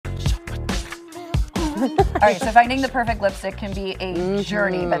All right, so finding the perfect lipstick can be a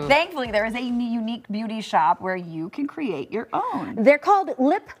journey, but thankfully there is a unique beauty shop where you can create your own. They're called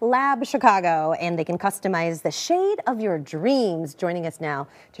Lip Lab Chicago, and they can customize the shade of your dreams. Joining us now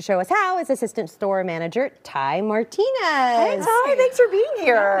to show us how is Assistant Store Manager Tai Martinez. Hey, Tai, thanks for being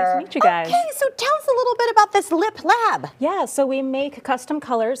here. Nice to meet you guys. Okay, so tell us a little bit about this Lip Lab. Yeah, so we make custom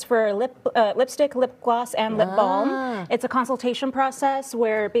colors for lipstick, lip gloss, and lip balm. It's a consultation process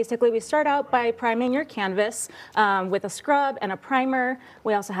where basically we start out by priming your canvas with a scrub and a primer.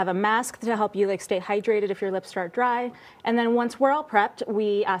 We also have a mask to help you stay hydrated if your lips start dry. And then once we're all prepped,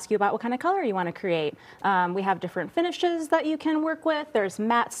 we ask you about what kind of color you want to create. We have different finishes that you can work with. There's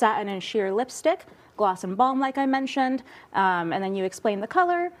matte, satin, and sheer lipstick, gloss and balm like I mentioned, and then you explain the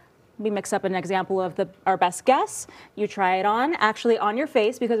color. We mix up an example of our best guess. You try it on, actually on your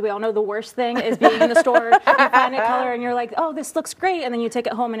face, because we all know the worst thing is being in the store, you find a color and you're like, oh, this looks great, and then you take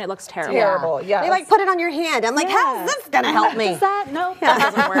it home and it looks terrible. Terrible, yeah. They put it on your hand. I'm like, how's this gonna help me? Does that? No,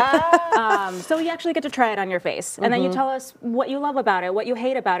 that doesn't work. So you actually get to try it on your face, and then you tell us what you love about it, what you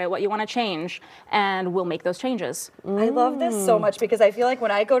hate about it, what you want to change, and we'll make those changes. I love this so much because I feel like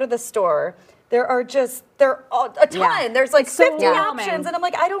when I go to the store, there are a ton. Yeah. There's like so 50 options, and I'm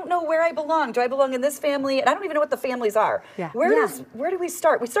like, I don't know where I belong. Do I belong in this family? And I don't even know what the families are. Yeah. Where do we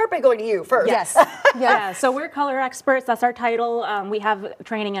start? We start by going to you first. Yes. Yeah, so we're color experts. That's our title. We have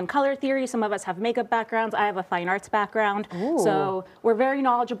training in color theory. Some of us have makeup backgrounds. I have a fine arts background. Ooh. So we're very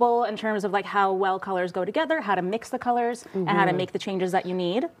knowledgeable in terms of how well colors go together, how to mix the colors, and how to make the changes that you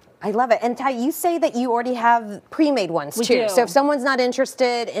need. I love it. And Tai, you say that you already have pre-made ones We too. do. So if someone's not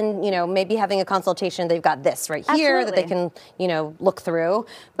interested in, maybe having a consultation, they've got this right here that they can, look through.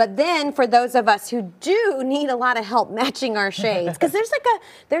 But then for those of us who do need a lot of help matching our shades, because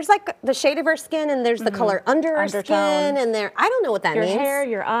there's like the shade of our skin and there's the color under our skin, and I don't know what that Your means. hair,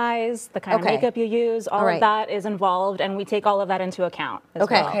 your eyes, the kind of makeup you use, all of that is involved, and we take all of that into account as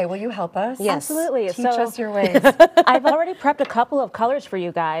well. Okay, will you help us? Yes. Absolutely. Teach us your ways. I've already prepped a couple of colors for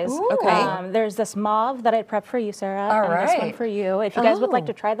you guys. Ooh. Okay. There's this mauve that I prepped for you, Sarah, All and this one right. for you. If you guys would like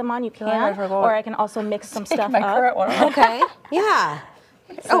to try them on, you can, or I can also mix some stuff My up. current one. Okay. Yeah.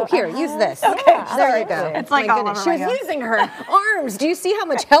 So here, use this. Okay, There you go. It's like all over she my was house. using her arms. Do you see how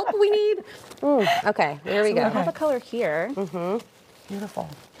much help we need? Okay, there we I go. have a color here, Beautiful.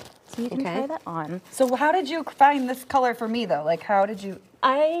 so you can try that on. So how did you find this color for me though? Like how did you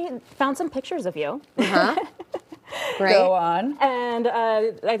I found some pictures of you. Great. go on? And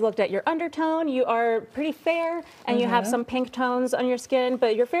I looked at your undertone. You are pretty fair, and you have some pink tones on your skin,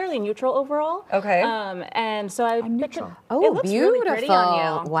 but you're fairly neutral overall. Okay. And so I picked it. Oh, it looks beautiful. really pretty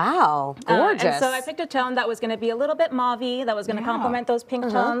on you. Wow, gorgeous. And so I picked a tone that was going to be a little bit mauve-y, that was going to complement those pink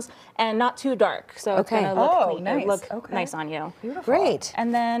tones, and not too dark. So it's going to look clean. Nice. Look nice on you. Beautiful. Great.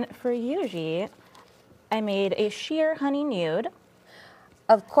 And then for Yuji, I made a sheer honey nude.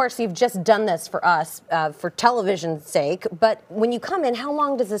 Of course, you've just done this for us, for television's sake, but when you come in, how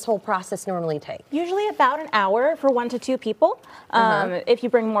long does this whole process normally take? Usually about an hour for 1 to 2 people. If you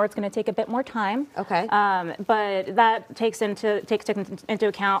bring more, it's going to take a bit more time. Okay. But that takes into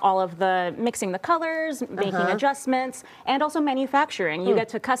account all of the mixing the colors, making adjustments, and also manufacturing. You get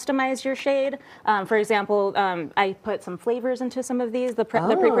to customize your shade. For example, I put some flavors into some of these, the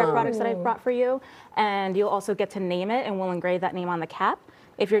pre-prep products that I brought for you, and you'll also get to name it, and we'll engrave that name on the cap.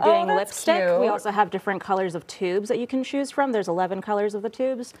 If you're doing lipstick, we also have different colors of tubes that you can choose from. There's 11 colors of the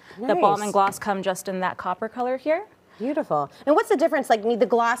tubes. The balm and gloss come just in that copper color here. Beautiful. And what's the difference? Like the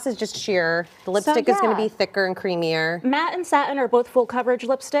gloss is just sheer. The lipstick is going to be thicker and creamier. Matte and satin are both full coverage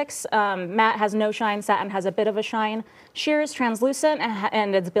lipsticks. Matte has no shine, satin has a bit of a shine. Sheer is translucent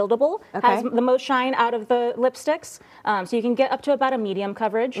and it's buildable. Has the most shine out of the lipsticks. So you can get up to about a medium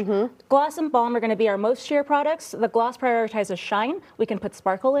coverage. Gloss and balm are going to be our most sheer products. The gloss prioritizes shine. We can put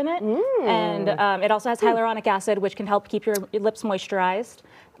sparkle in it. And it also has hyaluronic acid, which can help keep your lips moisturized.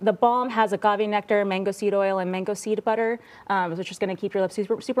 The balm has agave nectar, mango seed oil, and mango seed butter, which is going to keep your lips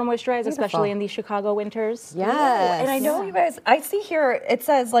super moisturized, especially in these Chicago winters. Yes. And I know you guys, I see here, it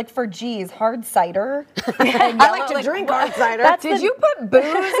says like for G's, hard cider. I like to drink hard cider. Did you put booze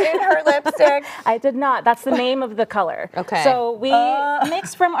in her lipstick? I did not. That's the name of the color. Okay. So we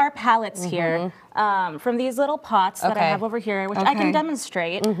mix from our palettes here. From these little pots that I have over here, which I can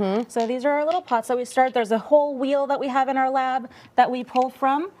demonstrate. So these are our little pots that we start. There's a whole wheel that we have in our lab that we pull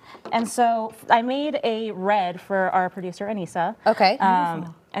from. And so I made a red for our producer, Anissa. Okay.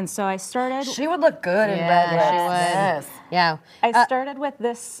 And so I started. She would look good in red lips. she would. Yes. Yeah. I started with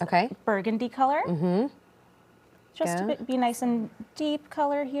this Okay. burgundy color. Just to be nice and deep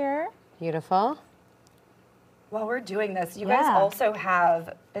color here. Beautiful. while we're doing this, you guys also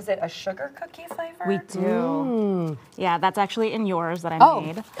have, is it a sugar cookie flavor? We do. Yeah, that's actually in yours that I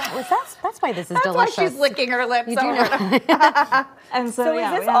made. That's why this is That's delicious. why she's licking her lips. You do know. And So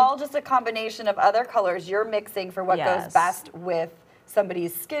is this all just a combination of other colors you're mixing for what goes best with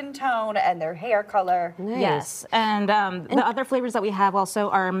somebody's skin tone and their hair color? Nice. Yes, and the other flavors that we have also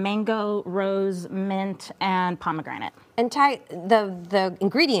are mango, rose, mint, and pomegranate. And Tai, the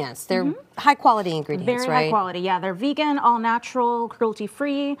ingredients, they're high quality ingredients, Very high quality, yeah. They're vegan, all natural, cruelty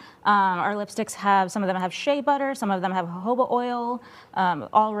free. Our lipsticks have, some of them have shea butter, some of them have jojoba oil,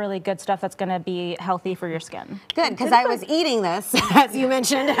 all really good stuff that's gonna be healthy for your skin. Good, because I was eating this, as you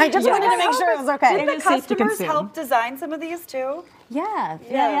mentioned. I just wanted to make sure it was okay. Did the customers help design some of these too?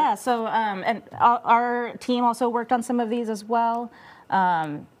 Yeah. So, and our team also worked on some of these as well.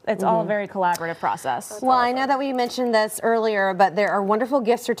 It's all a very collaborative process. Well, I know that we mentioned this earlier, but there are wonderful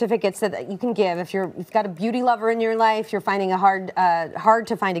gift certificates that you can give if you've got a beauty lover in your life. You're finding it hard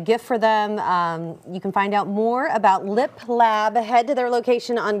to find a gift for them. You can find out more about Lip Lab. Head to their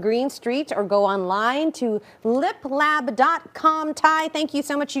location on Green Street or go online to liplab.com. Tai, thank you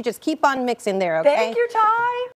so much. You just keep on mixing there, okay? Thank you, Tai.